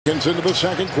Into the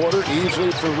second quarter, easily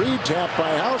for Reed, tapped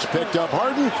by House, picked up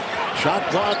Harden. Shot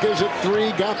clock is at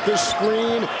 3, got the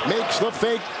screen, makes the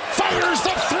fake, fires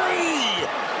the 3!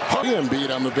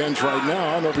 Embiid on the bench right now.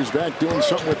 I don't know if he's back doing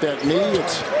something with that knee.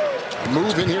 It's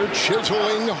moving here,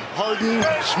 chiseling. Harden,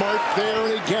 Smart there,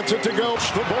 and he gets it to go.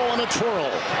 The ball in a twirl.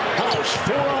 House,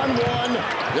 4-on-1.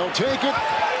 He'll take it.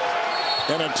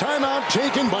 And a timeout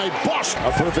taken by Boston.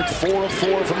 A perfect 4 of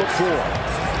 4 from the floor.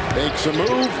 Makes a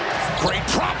move. Great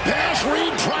drop pass.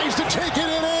 Reed tries to take it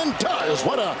in and does.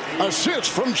 What a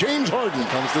assist from James Harden.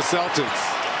 Comes the Celtics.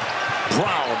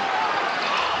 Brown.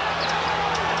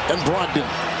 And Brogdon.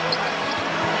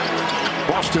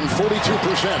 Boston 42%.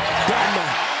 Down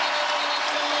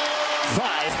 5.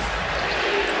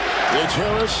 It's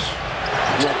Harris.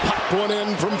 Will pop one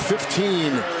in from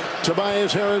 15.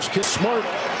 Tobias Harris. Smart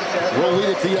will lead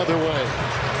it the other way.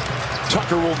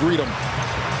 Tucker will greet him.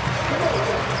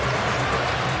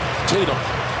 Tatum.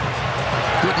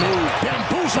 Good move.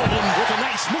 Bamboozled him with a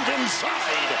nice move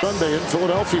inside. Sunday in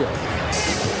Philadelphia.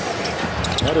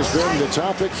 That has been the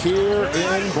topic here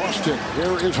in Boston.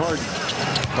 Here is Harden.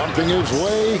 Bumping his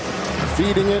way.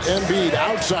 Feeding it. Embiid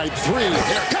outside 3.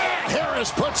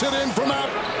 Harris puts it in from out.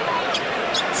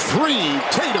 3.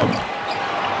 Tatum.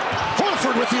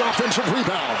 Horford with the offensive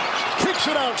rebound. Kicks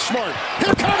it out. Smart.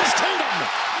 Here comes Tatum.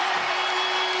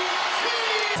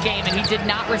 Game, and he did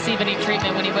not receive any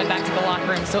treatment when he went back to the locker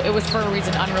room, so it was for a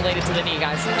reason unrelated to the knee,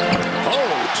 guys.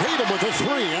 Oh, Tatum with a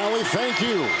 3. Allie, thank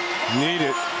you. Need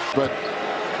it. But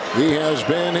he has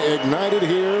been ignited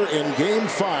here in Game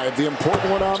 5, the important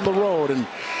one on the road, and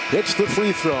hits the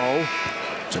free throw.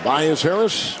 Tobias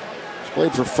Harris has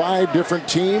played for 5 different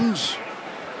teams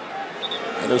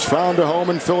and has found a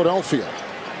home in Philadelphia.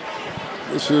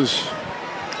 He's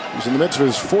in the midst of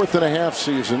his 4th and a half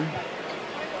season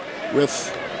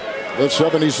with the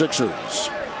 76ers.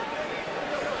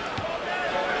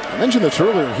 I mentioned this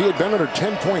earlier. He had been under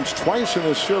 10 points twice in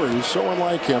this series, so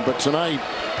unlike him. But tonight,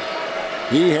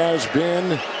 he has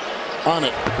been on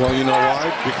it. Well, you know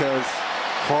why? Because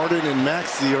Harden and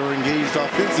Maxey are engaged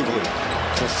offensively.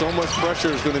 So much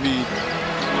pressure is going to be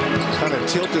kind of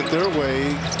tilted their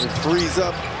way. It frees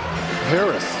up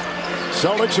Harris.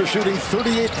 Celtics are shooting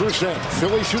 38%.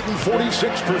 Philly shooting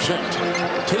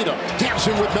 46%. Tatum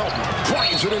dancing with Melton.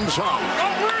 Drives it inside.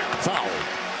 Foul.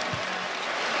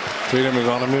 Tatum is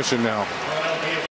on a mission now.